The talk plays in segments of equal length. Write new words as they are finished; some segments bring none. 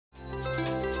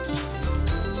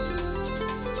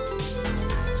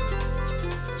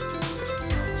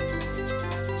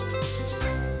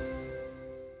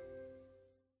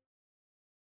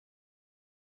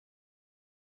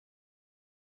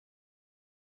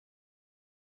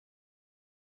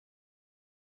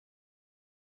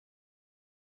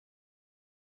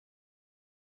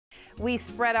We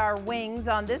spread our wings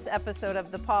on this episode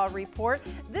of the Paw Report.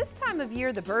 This time of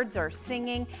year, the birds are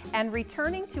singing and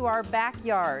returning to our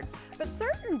backyards. But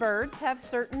certain birds have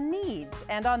certain needs.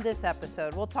 And on this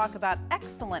episode, we'll talk about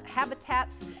excellent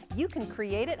habitats you can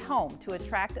create at home to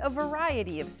attract a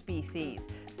variety of species.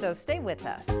 So stay with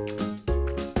us.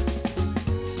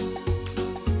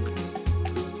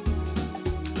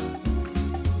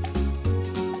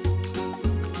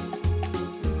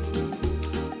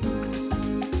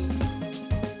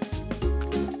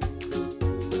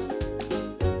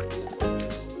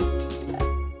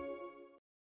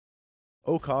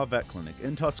 Okaw Vet Clinic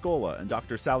in Tuscola and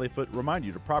Dr. Sally Foote remind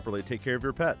you to properly take care of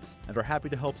your pets and are happy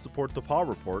to help support the Paw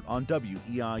Report on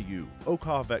WEIU.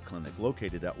 Okaw Vet Clinic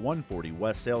located at 140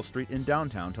 West Sale Street in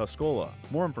downtown Tuscola.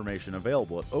 More information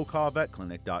available at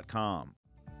okawvetclinic.com.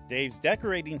 Dave's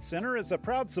Decorating Center is a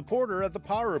proud supporter of the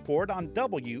Paw Report on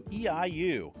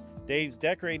WEIU. Dave's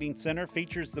Decorating Center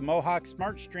features the Mohawk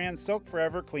Smart Strand Silk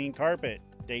Forever Clean Carpet.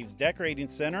 Dave's Decorating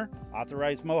Center,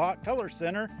 authorized Mohawk Color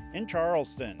Center in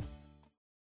Charleston.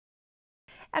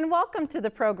 And welcome to the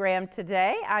program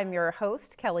today. I'm your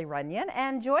host, Kelly Runyon,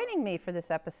 and joining me for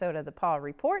this episode of the Paw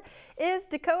Report is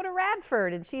Dakota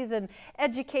Radford, and she's an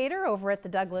educator over at the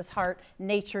Douglas Hart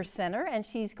Nature Center, and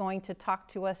she's going to talk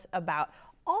to us about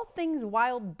all things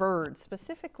wild birds,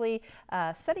 specifically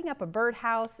setting up a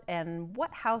birdhouse and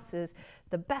what house is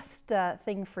the best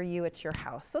thing for you at your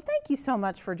house. So thank you so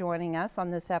much for joining us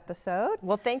on this episode.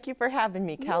 Well, thank you for having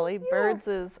me, Kelly. Birds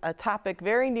is a topic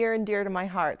very near and dear to my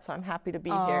heart, so I'm happy to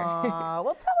be here.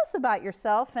 Well, tell us about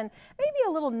yourself and maybe a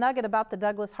little nugget about the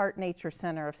Douglas Hart Nature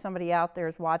Center if somebody out there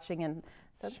is watching and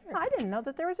said, I didn't know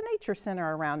that there was a nature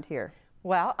center around here.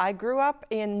 Well, I grew up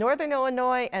in northern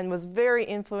Illinois and was very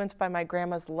influenced by my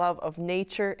grandma's love of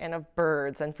nature and of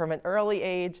birds, and from an early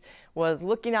age was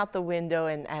looking out the window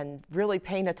and really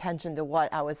paying attention to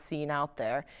what I was seeing out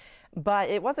there. But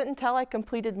it wasn't until I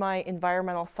completed my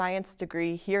environmental science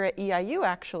degree here at EIU,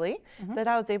 actually, that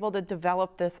I was able to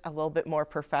develop this a little bit more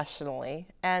professionally.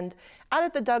 And out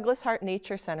at the Douglas Hart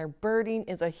Nature Center, birding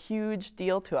is a huge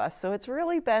deal to us. So it's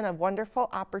really been a wonderful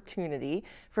opportunity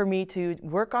for me to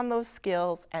work on those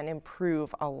skills and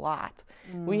improve a lot.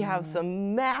 We have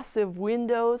some massive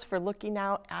windows for looking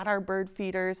out at our bird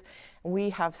feeders. We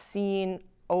have seen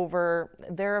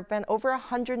there have been over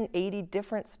 180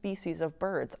 different species of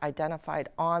birds identified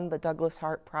on the Douglas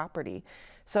Hart property.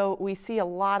 So we see a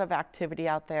lot of activity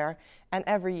out there, and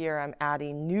every year I'm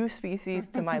adding new species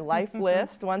to my life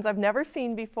list, ones I've never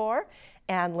seen before,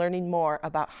 and learning more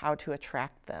about how to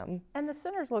attract them. And the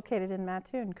center's located in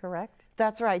Mattoon, correct?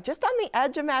 That's right. Just on the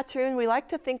edge of Mattoon, we like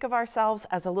to think of ourselves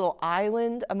as a little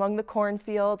island among the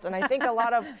cornfields, and I think a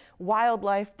lot of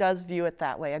wildlife does view it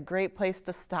that way. A great place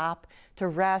to stop, to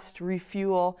rest,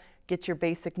 refuel, get your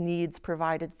basic needs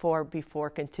provided for before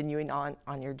continuing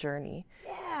on your journey.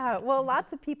 Yeah, well,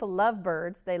 lots of people love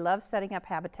birds. They love setting up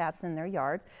habitats in their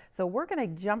yards. So we're going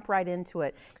to jump right into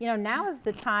it. You know, now is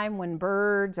the time when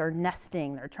birds are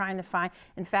nesting. They're trying to find,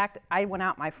 in fact, I went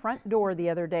out my front door the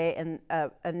other day and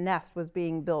a nest was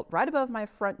being built right above my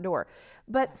front door.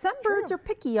 But some birds are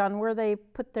picky on where they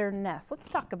put their nests. Let's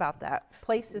talk about that.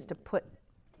 Places to put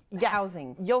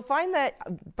housing. You'll find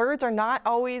that birds are not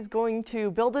always going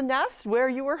to build a nest where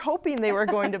you were hoping they were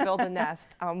going to build a nest.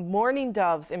 Mourning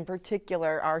doves in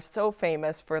particular are so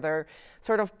famous for their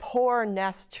sort of poor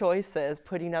nest choices,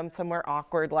 putting them somewhere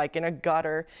awkward like in a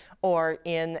gutter or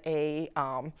in a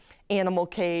animal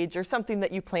cage or something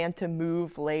that you plan to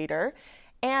move later.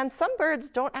 And some birds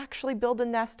don't actually build a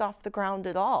nest off the ground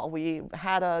at all. We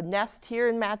had a nest here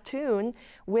in Mattoon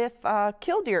with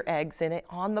killdeer eggs in it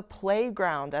on the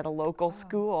playground at a local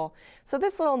school. So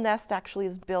this little nest actually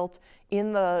is built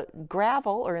in the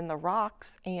gravel or in the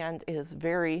rocks and is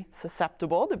very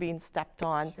susceptible to being stepped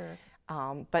on.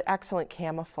 But excellent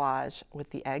camouflage with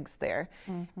the eggs there.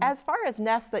 As far as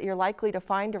nests that you're likely to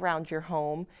find around your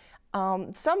home,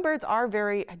 some birds are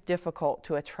very difficult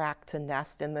to attract to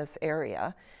nest in this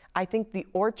area. I think the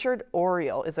orchard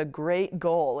oriole is a great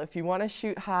goal. If you want to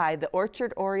shoot high, the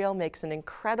orchard oriole makes an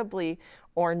incredibly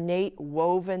ornate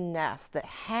woven nest that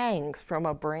hangs from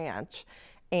a branch.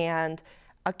 And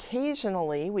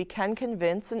occasionally we can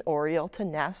convince an oriole to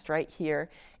nest right here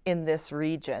in this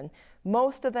region.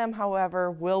 Most of them, however,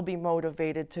 will be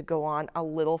motivated to go on a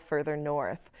little further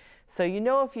north. So you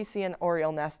know if you see an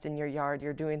oriole nest in your yard,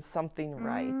 you're doing something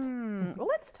right. Well,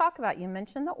 let's talk about, you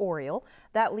mentioned the oriole.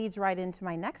 That leads right into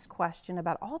my next question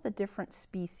about all the different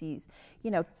species.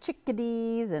 You know,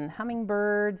 chickadees and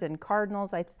hummingbirds and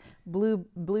cardinals, blue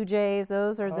jays,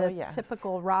 those are the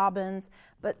typical robins.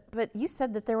 But you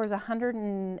said that there was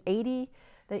 180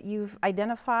 that you've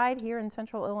identified here in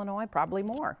Central Illinois, probably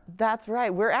more. That's right.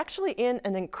 We're actually in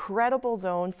an incredible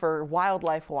zone for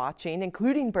wildlife watching,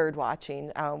 including bird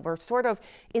watching. We're sort of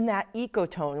in that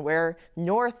ecotone where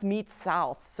north meets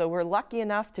south. So we're lucky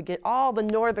enough to get all the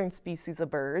northern species of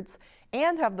birds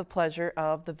and have the pleasure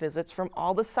of the visits from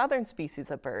all the southern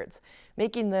species of birds,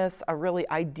 making this a really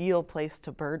ideal place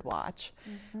to bird watch.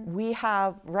 We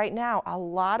have right now a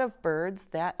lot of birds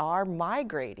that are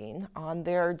migrating on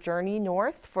their journey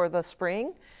north for the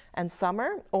spring and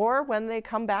summer, or when they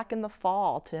come back in the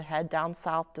fall to head down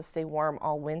south to stay warm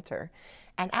all winter.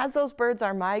 And as those birds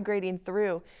are migrating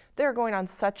through, they're going on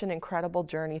such an incredible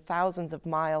journey, thousands of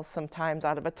miles sometimes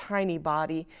out of a tiny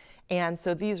body. And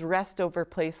so these rest-over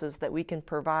places that we can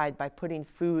provide by putting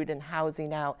food and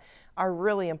housing out are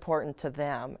really important to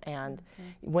them. And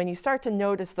when you start to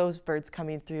notice those birds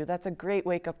coming through, that's a great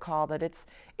wake-up call that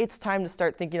it's time to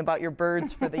start thinking about your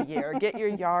birds for the year. Get your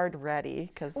yard ready,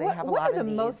 because they have a lot of needs. What are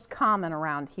the most common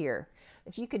around here?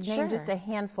 If you could name just a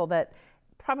handful that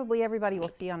probably everybody will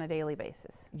see on a daily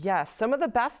basis. Yes, some of the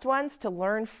best ones to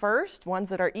learn first, ones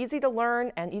that are easy to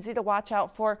learn and easy to watch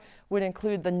out for, would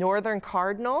include the northern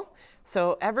cardinal.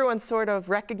 So everyone sort of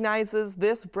recognizes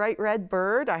this bright red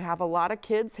bird. I have a lot of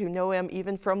kids who know him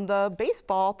even from the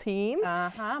baseball team.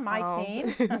 My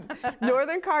team.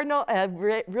 Northern cardinal, a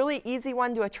really easy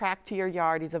one to attract to your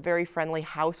yard. He's a very friendly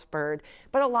house bird.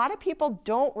 But a lot of people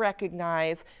don't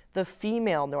recognize the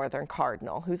female northern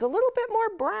cardinal, who's a little bit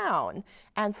more brown.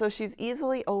 And so she's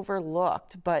easily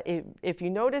overlooked. But if you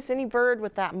notice any bird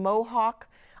with that mohawk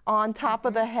on top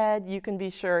of the head, you can be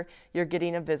sure you're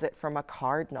getting a visit from a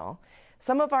cardinal.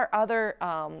 Some of our other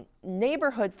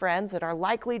neighborhood friends that are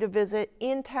likely to visit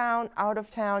in town, out of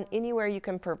town, anywhere you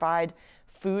can provide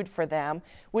food for them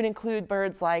would include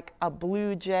birds like a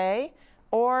blue jay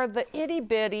or the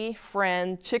itty-bitty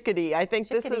friend chickadee. I think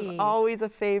this is always a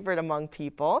favorite among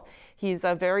people. He's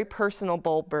a very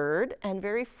personable bird and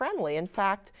very friendly. In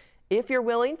fact, if you're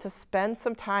willing to spend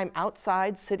some time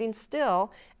outside sitting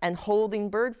still and holding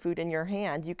bird food in your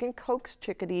hand, you can coax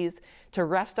chickadees to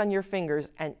rest on your fingers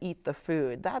and eat the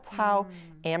food. That's how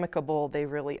amicable they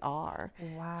really are.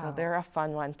 Wow. So they're a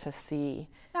fun one to see.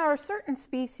 Now, are certain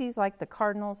species like the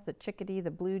cardinals, the chickadee,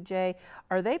 the blue jay,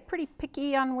 are they pretty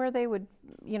picky on where they would,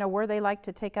 where they like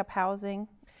to take up housing?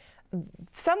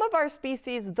 Some of our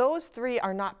species, those three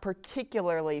are not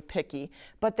particularly picky,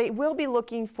 but they will be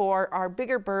looking for our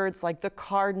bigger birds like the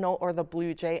cardinal or the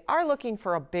blue jay are looking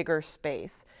for a bigger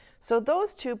space. So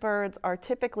those two birds are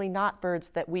typically not birds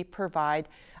that we provide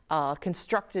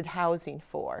constructed housing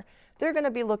for. They're going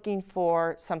to be looking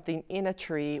for something in a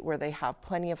tree where they have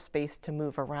plenty of space to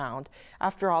move around.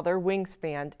 After all, their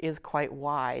wingspan is quite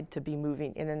wide to be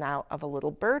moving in and out of a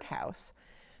little birdhouse.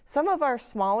 Some of our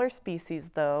smaller species,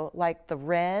 though, like the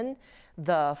wren,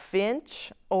 the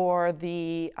finch, or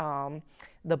the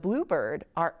bluebird,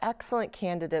 are excellent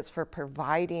candidates for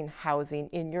providing housing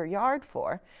in your yard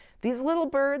for. These little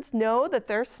birds know that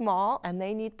they're small and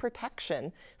they need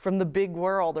protection from the big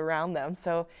world around them.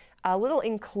 So a little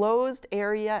enclosed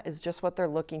area is just what they're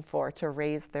looking for to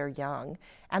raise their young.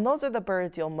 And those are the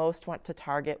birds you'll most want to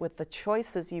target with the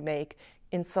choices you make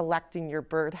in selecting your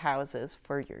bird houses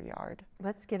for your yard.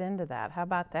 Let's get into that. How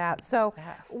about that? So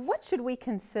what should we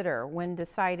consider when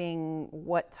deciding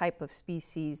what type of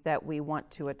species that we want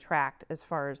to attract as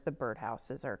far as the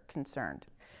birdhouses are concerned?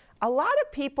 A lot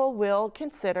of people will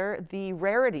consider the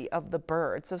rarity of the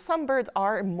bird. So some birds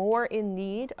are more in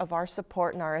need of our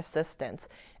support and our assistance.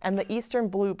 And the eastern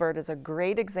bluebird is a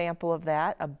great example of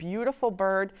that, a beautiful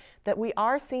bird that we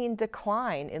are seeing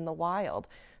decline in the wild.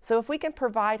 So if we can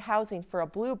provide housing for a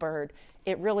bluebird,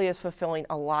 it really is fulfilling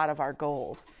a lot of our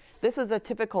goals. This is a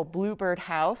typical bluebird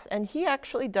house, and he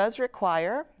actually does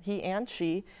require, he and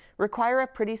she, require a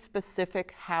pretty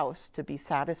specific house to be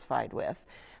satisfied with.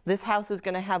 This house is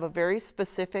going to have a very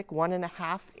specific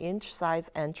 1.5-inch size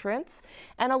entrance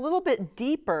and a little bit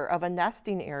deeper of a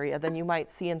nesting area than you might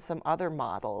see in some other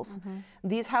models.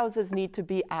 These houses need to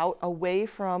be out away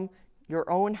from your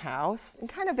own house and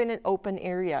kind of in an open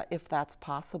area if that's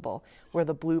possible, where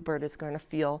the bluebird is going to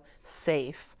feel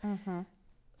safe.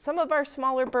 Some of our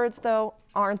smaller birds, though,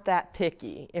 aren't that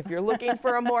picky. If you're looking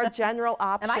for a more general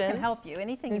option. And I can help you.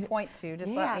 Anything you point to,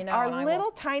 just let me know. Our little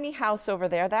tiny house over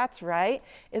there, that's right,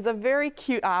 is a very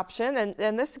cute option.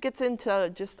 And this gets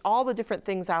into just all the different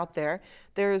things out there.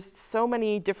 There's so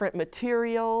many different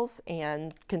materials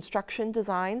and construction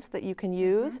designs that you can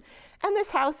use. And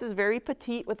this house is very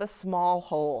petite with a small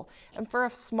hole. And for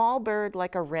a small bird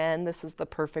like a wren, this is the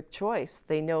perfect choice.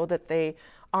 They know that they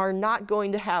are not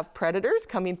going to have predators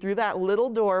coming through that little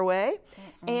doorway.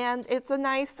 And it's a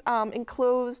nice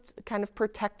enclosed, kind of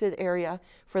protected area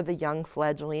for the young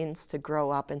fledglings to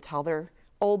grow up until they're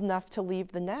old enough to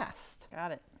leave the nest.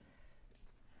 Got it.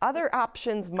 Other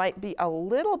options might be a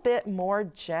little bit more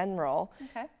general.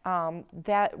 Okay.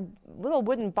 That little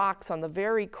wooden box on the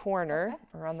very corner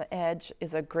or on the edge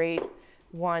is a great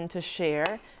one to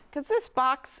share, because this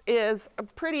box is a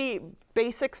pretty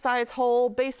basic size hole,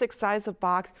 basic size of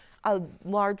box. A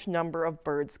large number of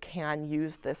birds can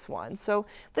use this one. So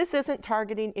this isn't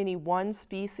targeting any one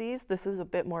species. This is a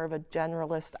bit more of a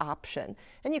generalist option.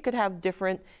 And you could have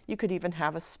you could even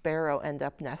have a sparrow end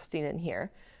up nesting in here.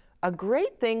 A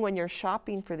great thing when you're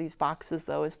shopping for these boxes,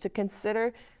 though, is to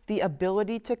consider the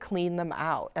ability to clean them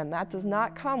out. And that does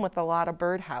not come with a lot of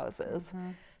birdhouses.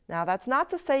 Now, that's not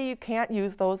to say you can't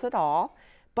use those at all,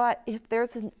 but if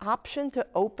there's an option to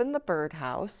open the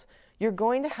birdhouse, you're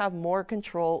going to have more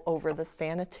control over the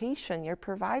sanitation you're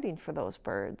providing for those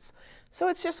birds. So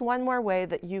it's just one more way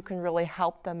that you can really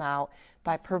help them out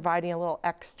by providing a little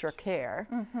extra care.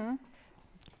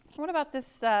 What about this?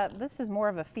 This is more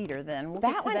of a feeder then.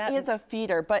 That one is a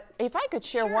feeder, but if I could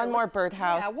share one more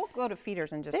birdhouse. Yeah, we'll go to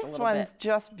feeders in just a little bit. This one's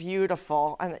just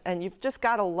beautiful, and you've just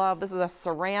got to love, this is a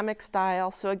ceramic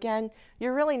style, so again,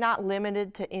 you're really not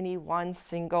limited to any one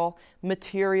single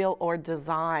material or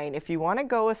design. If you want to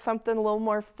go with something a little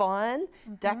more fun,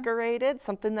 decorated,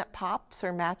 something that pops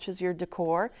or matches your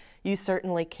decor, you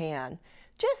certainly can.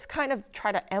 Just kind of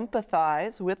try to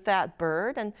empathize with that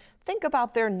bird and think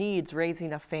about their needs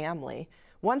raising a family.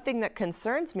 One thing that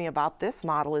concerns me about this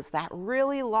model is that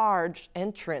really large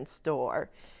entrance door.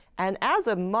 And as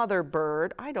a mother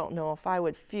bird, I don't know if I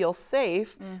would feel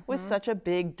safe with such a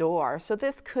big door. So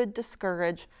this could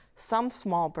discourage some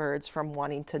small birds from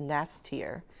wanting to nest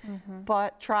here.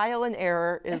 But trial and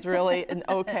error is really an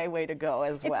okay way to go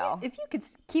as well. If you could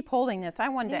keep holding this, I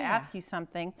wanted to ask you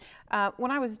something. When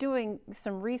I was doing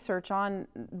some research on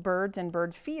birds and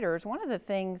bird feeders, one of the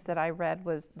things that I read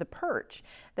was the perch,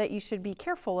 that you should be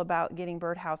careful about getting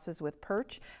birdhouses with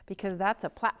perch because that's a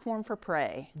platform for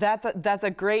prey. That's a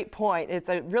great point. It's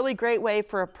a really great way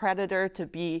for a predator to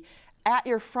be at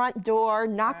your front door,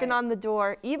 knocking on the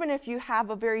door. Even if you have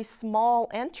a very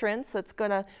small entrance that's going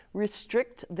to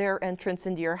restrict their entrance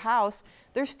into your house,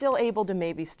 they're still able to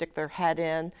maybe stick their head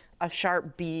in, a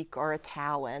sharp beak or a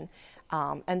talon.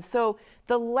 And so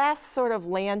the less sort of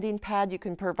landing pad you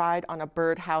can provide on a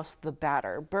birdhouse, the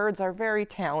better. Birds are very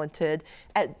talented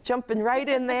at jumping right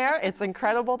in there. It's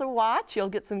incredible to watch. You'll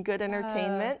get some good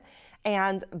entertainment.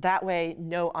 And that way,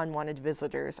 no unwanted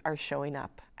visitors are showing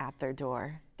up at their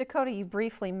door. Dakota, you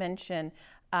briefly mentioned,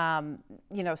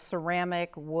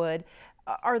 ceramic, wood.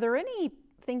 Are there any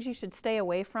things you should stay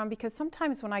away from? Because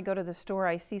sometimes when I go to the store,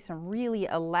 I see some really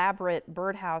elaborate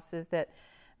birdhouses that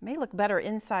may look better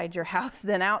inside your house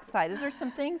than outside. Is there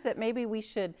some things that maybe we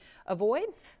should avoid?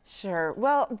 Sure.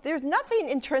 Well, there's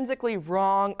nothing intrinsically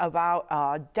wrong about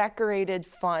a decorated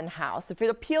fun house. If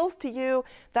it appeals to you,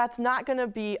 that's not going to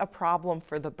be a problem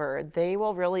for the bird. They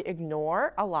will really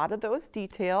ignore a lot of those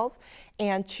details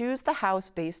and choose the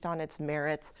house based on its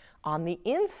merits on the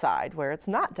inside where it's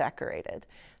not decorated.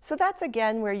 So that's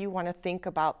again where you want to think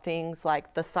about things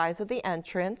like the size of the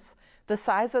entrance, the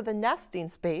size of the nesting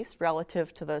space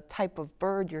relative to the type of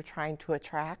bird you're trying to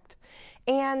attract,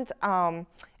 and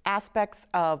aspects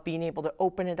of being able to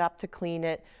open it up to clean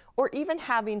it, or even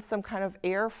having some kind of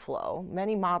airflow.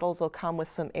 Many models will come with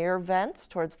some air vents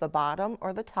towards the bottom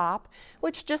or the top,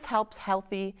 which just helps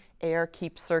healthy air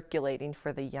keep circulating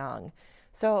for the young.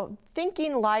 So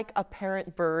thinking like a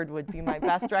parent bird would be my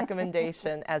best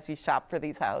recommendation as you shop for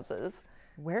these houses.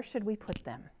 Where should we put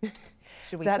them?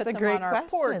 Should we That's put a them great on our question.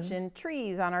 porch, in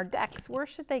trees, on our decks? Where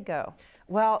should they go?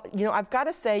 Well, I've got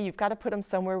to say, you've got to put them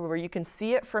somewhere where you can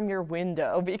see it from your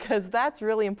window, because that's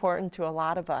really important to a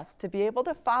lot of us, to be able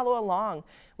to follow along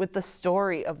with the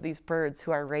story of these birds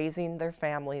who are raising their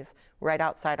families right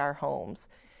outside our homes.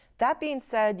 That being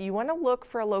said, you want to look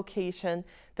for a location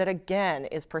that, again,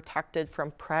 is protected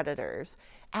from predators.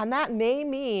 And that may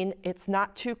mean it's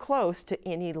not too close to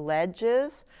any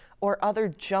ledges or other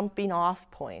jumping off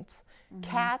points.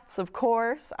 Cats, of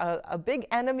course, a big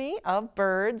enemy of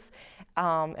birds,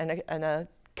 and a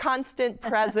constant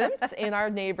presence in our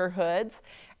neighborhoods.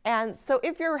 And so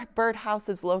if your birdhouse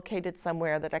is located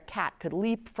somewhere that a cat could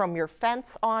leap from your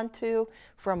fence onto,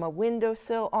 from a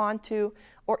windowsill onto,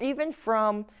 or even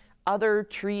from other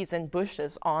trees and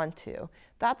bushes onto,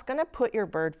 that's going to put your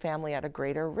bird family at a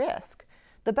greater risk.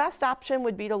 The best option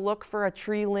would be to look for a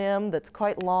tree limb that's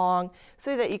quite long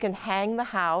so that you can hang the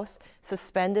house,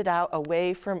 suspend it out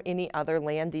away from any other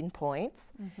landing points.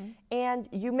 And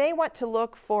you may want to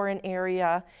look for an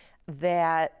area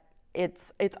that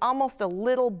it's almost a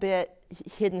little bit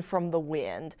hidden from the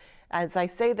wind. As I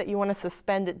say that you want to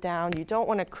suspend it down, you don't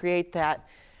want to create that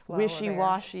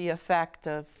wishy-washy effect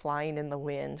of flying in the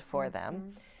wind for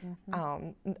them.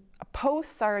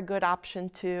 Posts are a good option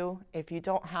too. If you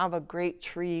don't have a great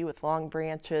tree with long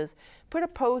branches, put a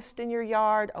post in your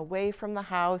yard away from the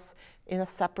house in a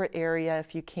separate area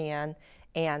if you can,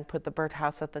 and put the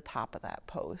birdhouse at the top of that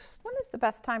post. When is the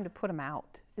best time to put them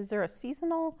out? Is there a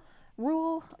seasonal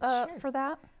rule for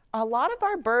that? A lot of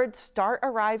our birds start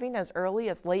arriving as early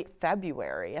as late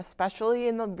February, especially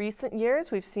in the recent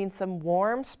years. We've seen some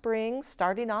warm springs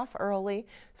starting off early.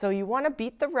 So you want to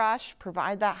beat the rush,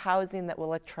 provide that housing that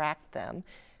will attract them.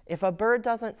 If a bird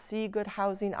doesn't see good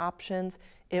housing options,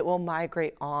 it will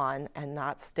migrate on and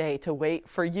not stay to wait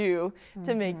for you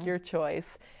to make your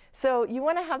choice. So you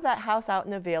want to have that house out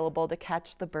and available to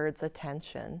catch the bird's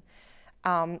attention.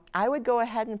 I would go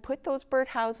ahead and put those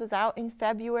birdhouses out in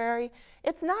February.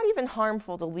 It's not even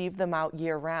harmful to leave them out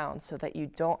year-round so that you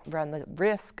don't run the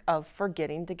risk of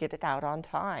forgetting to get it out on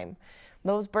time.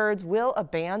 Those birds will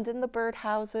abandon the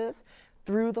birdhouses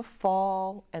through the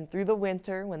fall and through the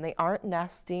winter when they aren't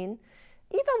nesting.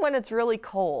 Even when it's really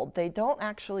cold, they don't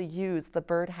actually use the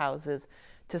birdhouses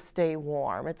to stay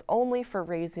warm. It's only for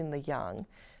raising the young.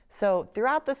 So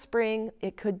throughout the spring,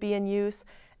 it could be in use.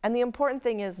 And the important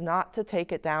thing is not to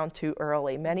take it down too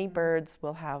early. Many birds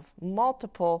will have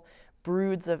multiple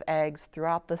broods of eggs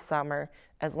throughout the summer.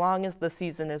 As long as the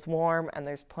season is warm and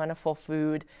there's plentiful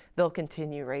food, they'll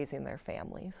continue raising their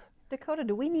families. Dakota,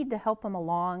 do we need to help them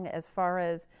along as far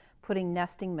as putting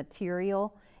nesting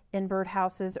material in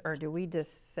birdhouses, or do we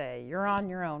just say, you're on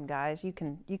your own, guys, you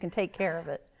can take care of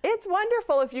it? It's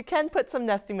wonderful if you can put some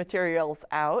nesting materials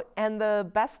out, and the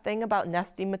best thing about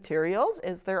nesting materials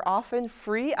is they're often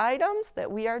free items that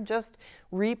we are just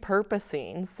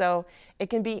repurposing. So it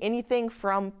can be anything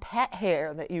from pet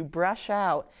hair that you brush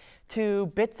out to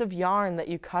bits of yarn that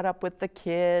you cut up with the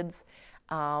kids,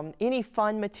 any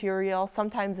fun material.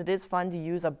 Sometimes it is fun to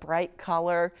use a bright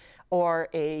color or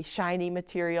a shiny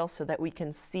material so that we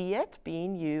can see it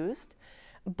being used.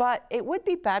 But it would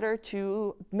be better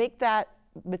to make that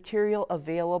material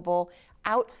available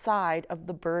outside of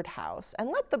the birdhouse and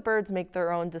let the birds make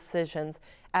their own decisions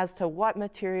as to what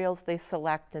materials they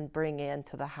select and bring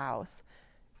into the house.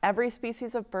 Every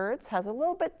species of birds has a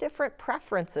little bit different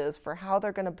preferences for how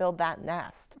they're going to build that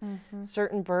nest.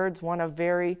 Certain birds want a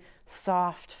very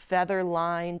soft,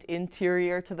 feather-lined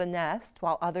interior to the nest,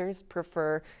 while others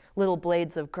prefer little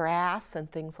blades of grass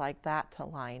and things like that to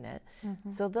line it.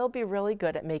 So they'll be really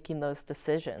good at making those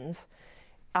decisions.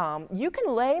 You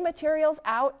can lay materials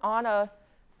out on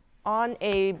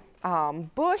a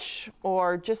bush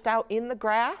or just out in the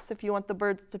grass if you want the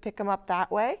birds to pick them up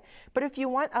that way. But if you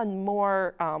want a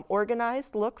more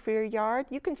organized look for your yard,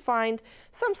 you can find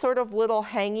some sort of little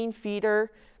hanging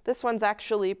feeder. This one's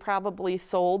actually probably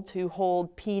sold to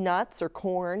hold peanuts or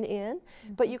corn in,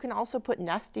 but you can also put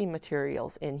nesting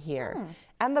materials in here.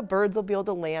 And the birds will be able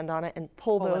to land on it and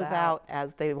pull those out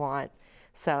as they want.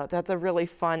 So that's a really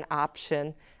fun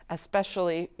option,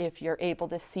 especially if you're able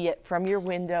to see it from your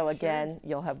window. Again,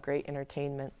 you'll have great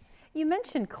entertainment. You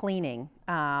mentioned cleaning.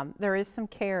 There is some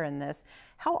care in this.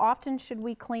 How often should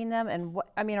we clean them?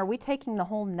 And are we taking the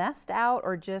whole nest out,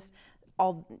 or just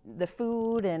all the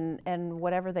food and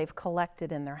whatever they've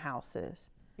collected in their houses?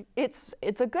 It's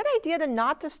a good idea to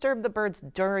not disturb the birds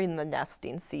during the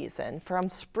nesting season. From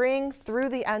spring through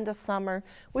the end of summer,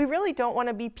 we really don't want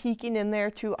to be peeking in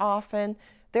there too often.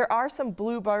 There are some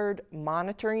bluebird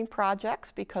monitoring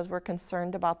projects because we're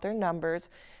concerned about their numbers,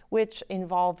 which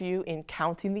involve you in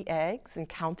counting the eggs and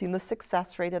counting the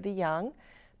success rate of the young.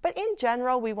 But in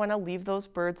general, we want to leave those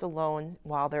birds alone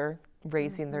while they're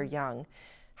raising their young.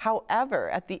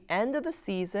 However, at the end of the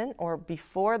season or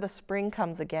before the spring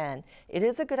comes again, it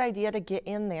is a good idea to get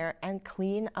in there and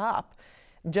clean up.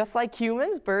 Just like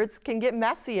humans, birds can get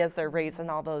messy as they're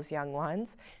raising all those young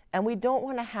ones. And we don't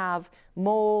want to have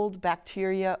mold,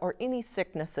 bacteria, or any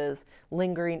sicknesses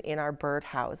lingering in our bird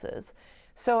houses.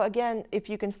 So again, if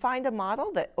you can find a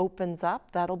model that opens up,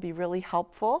 that'll be really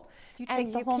helpful. Do you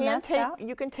take the whole nest out?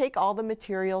 You can take all the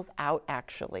materials out,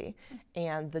 actually,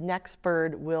 and the next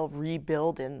bird will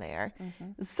rebuild in there.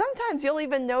 Sometimes you'll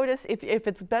even notice, if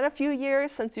it's been a few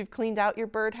years since you've cleaned out your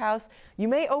birdhouse, you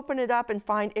may open it up and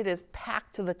find it is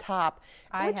packed to the top,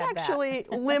 which actually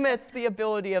limits the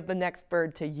ability of the next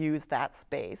bird to use that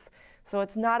space. So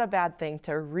it's not a bad thing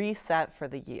to reset for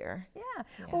the year. Yeah.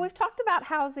 Well, we've talked about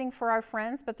housing for our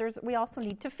friends, but we also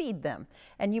need to feed them.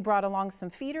 And you brought along some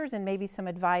feeders and maybe some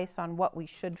advice on what we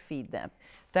should feed them.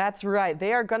 That's right.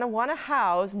 They are going to want to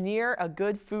house near a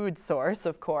good food source,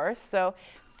 of course. So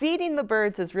feeding the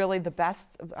birds is really the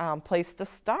best place to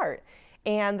start.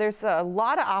 And there's a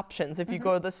lot of options if you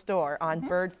go to the store on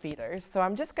bird feeders. So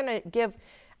I'm just going to give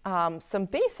some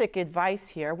basic advice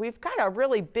here. We've got a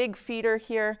really big feeder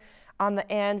here on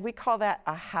the end. We call that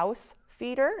a house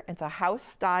feeder. It's a house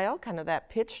style, kind of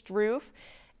that pitched roof.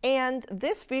 And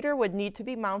this feeder would need to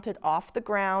be mounted off the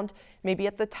ground, maybe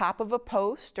at the top of a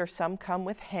post, or some come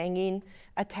with hanging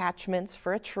attachments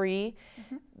for a tree.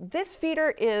 This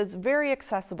feeder is very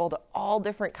accessible to all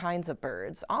different kinds of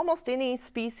birds. Almost any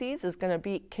species is going to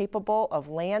be capable of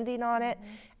landing on it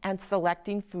and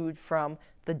selecting food from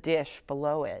the dish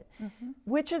below it,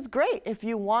 which is great if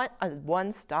you want a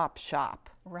one-stop shop.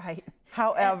 Right.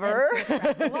 However,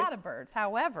 a lot of birds.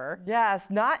 However, yes,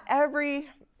 not every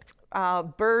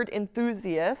bird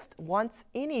enthusiast wants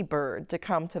any bird to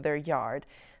come to their yard.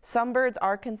 Some birds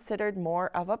are considered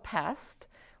more of a pest,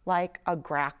 like a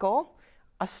grackle,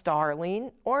 a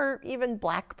starling, or even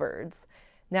blackbirds.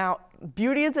 Now,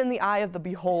 beauty is in the eye of the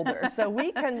beholder, so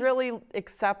we can really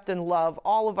accept and love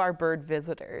all of our bird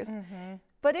visitors.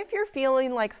 But if you're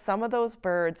feeling like some of those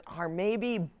birds are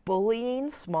maybe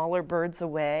bullying smaller birds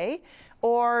away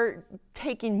or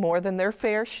taking more than their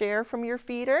fair share from your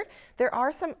feeder, there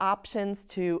are some options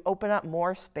to open up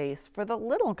more space for the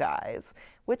little guys,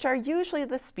 which are usually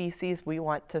the species we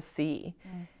want to see.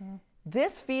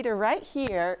 This feeder right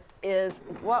here is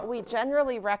what we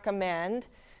generally recommend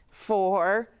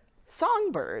for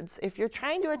songbirds. If you're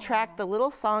trying to attract the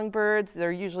little songbirds,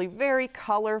 they're usually very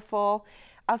colorful.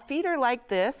 A feeder like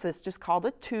this, it's just called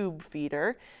a tube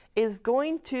feeder, is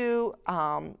going to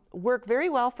work very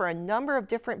well for a number of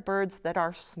different birds that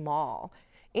are small.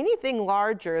 Anything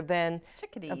larger than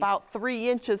chickadees, about 3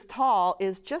 inches tall,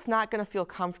 is just not going to feel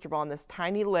comfortable on this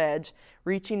tiny ledge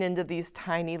reaching into these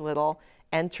tiny little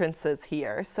entrances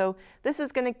here. So this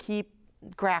is going to keep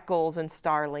grackles and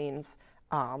starlings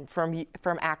from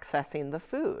accessing the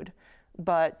food.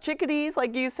 But chickadees,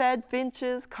 like you said,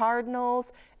 finches,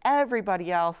 cardinals, everybody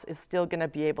else is still going to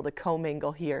be able to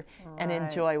commingle here and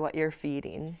enjoy what you're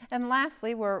feeding. And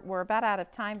lastly, we're about out of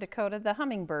time, Dakota, the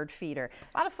hummingbird feeder.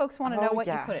 A lot of folks want to know what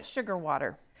you put at sugar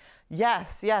water.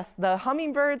 Yes, the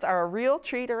hummingbirds are a real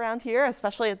treat around here,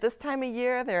 especially at this time of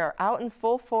year. They're out in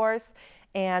full force,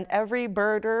 and every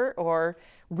birder or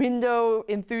window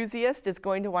enthusiast is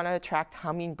going to want to attract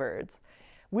hummingbirds.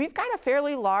 We've got a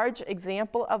fairly large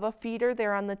example of a feeder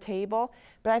there on the table,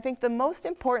 but I think the most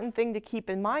important thing to keep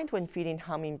in mind when feeding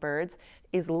hummingbirds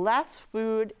is less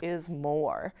food is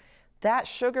more. That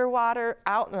sugar water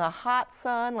out in the hot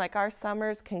sun, like our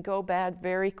summers, can go bad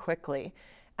very quickly.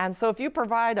 And so if you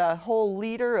provide a whole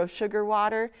liter of sugar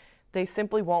water, they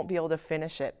simply won't be able to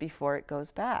finish it before it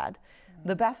goes bad.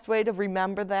 The best way to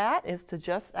remember that is to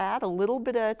just add a little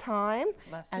bit at a time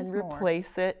and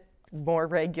replace it more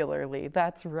regularly.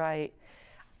 That's right.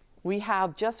 We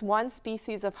have just one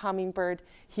species of hummingbird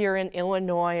here in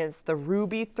Illinois. It's the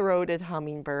ruby-throated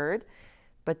hummingbird.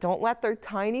 But don't let their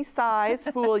tiny size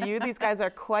fool you. These guys are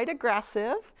quite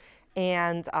aggressive,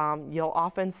 and you'll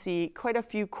often see quite a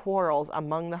few quarrels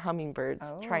among the hummingbirds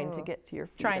trying to get to your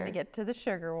feeder. Trying to get to the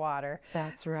sugar water.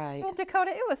 That's right. Well,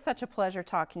 Dakota, it was such a pleasure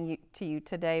talking to you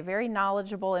today. Very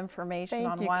knowledgeable information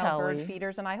on wild bird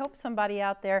feeders, and I hope somebody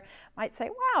out there might say,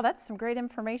 wow, that's some great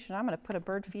information. I'm going to put a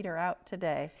bird feeder out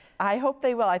today. I hope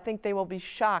they will. I think they will be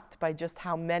shocked by just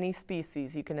how many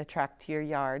species you can attract to your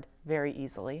yard very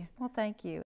easily. Well, thank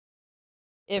you.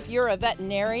 If you're a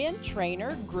veterinarian,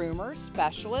 trainer, groomer,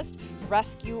 specialist,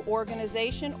 rescue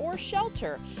organization, or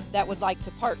shelter that would like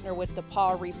to partner with the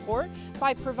Paw Report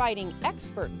by providing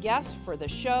expert guests for the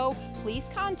show, please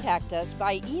contact us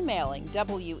by emailing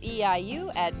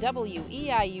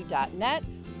weiu@weiu.net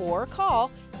or call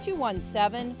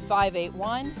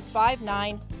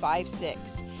 217-581-5956.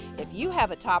 If you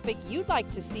have a topic you'd like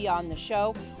to see on the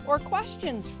show or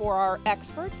questions for our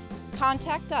experts,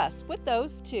 contact us with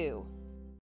those too.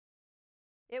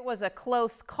 It was a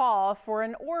close call for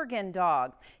an Oregon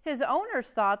dog. His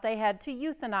owners thought they had to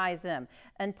euthanize him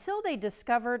until they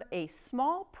discovered a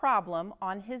small problem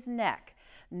on his neck.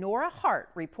 Nora Hart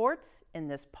reports in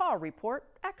this Paw Report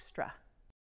Extra.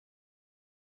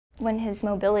 When his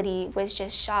mobility was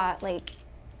just shot,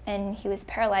 and he was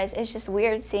paralyzed, it's just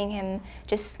weird seeing him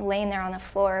just laying there on the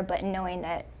floor, but knowing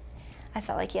that I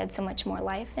felt like he had so much more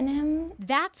life in him.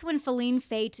 That's when Feline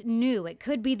Fate knew it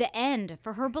could be the end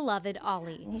for her beloved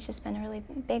Ollie. He's just been a really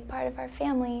big part of our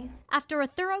family. After a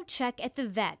thorough check at the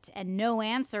vet and no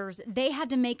answers, they had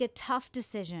to make a tough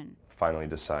decision. Finally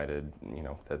decided,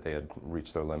 that they had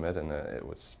reached their limit and it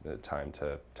was time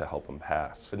to help him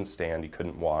pass. Couldn't stand, he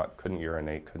couldn't walk, couldn't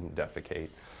urinate, couldn't defecate.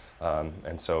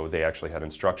 And so they actually had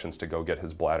instructions to go get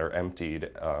his bladder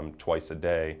emptied twice a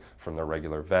day from the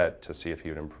regular vet to see if he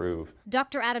would improve.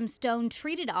 Dr. Adam Stone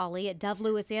treated Ollie at Dove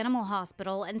Lewis Animal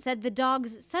Hospital and said the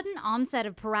dog's sudden onset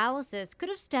of paralysis could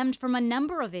have stemmed from a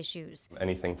number of issues.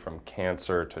 Anything from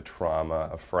cancer to trauma,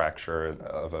 a fracture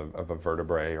of a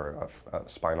vertebrae or a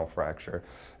spinal fracture,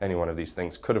 any one of these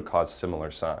things could have caused similar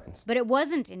signs. But it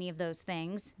wasn't any of those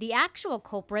things. The actual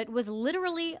culprit was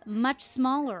literally much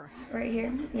smaller. Right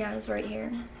here? Yeah, it was right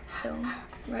here. So,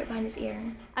 right behind his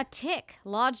ear. A tick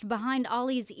lodged behind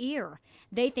Ollie's ear.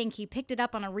 They think he picked it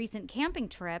up on a recent camping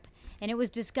trip, and it was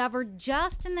discovered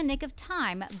just in the nick of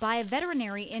time by a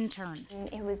veterinary intern.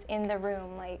 It was in the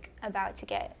room, about to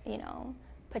get,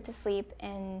 put to sleep,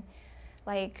 and,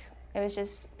 it was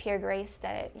just pure grace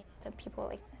that the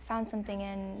people, found something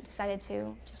and decided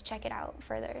to just check it out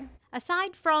further.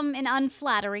 Aside from an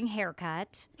unflattering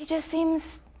haircut, He just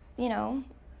seems,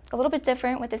 a little bit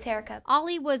different with his haircut.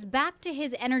 Ollie was back to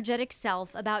his energetic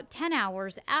self about 10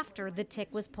 hours after the tick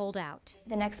was pulled out.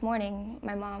 The next morning,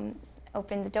 my mom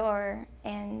opened the door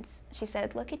and she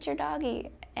said, "Look at your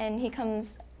doggy." And he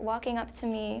comes walking up to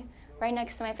me right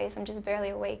next to my face. I'm just barely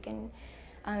awake, and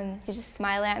he's just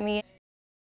smiling at me.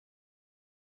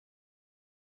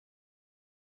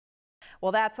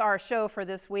 Well, that's our show for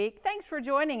this week. Thanks for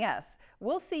joining us.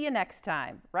 We'll see you next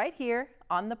time, right here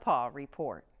on the Paw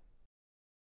Report.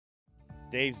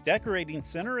 Dave's Decorating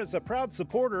Center is a proud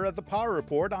supporter of the Paw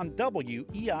Report on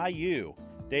WEIU.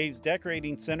 Dave's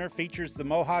Decorating Center features the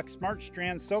Mohawk Smart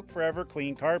Strand Silk Forever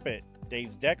Clean Carpet.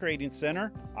 Dave's Decorating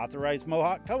Center, authorized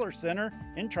Mohawk Color Center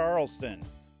in Charleston.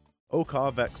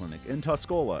 Okaw Vet Clinic in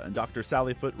Tuscola and Dr.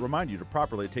 Sally Foote remind you to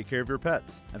properly take care of your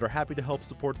pets and are happy to help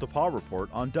support the Paw Report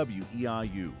on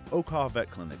WEIU. Okaw Vet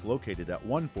Clinic located at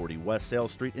 140 West Sale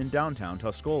Street in downtown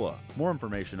Tuscola. More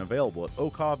information available at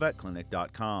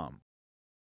okawvetclinic.com.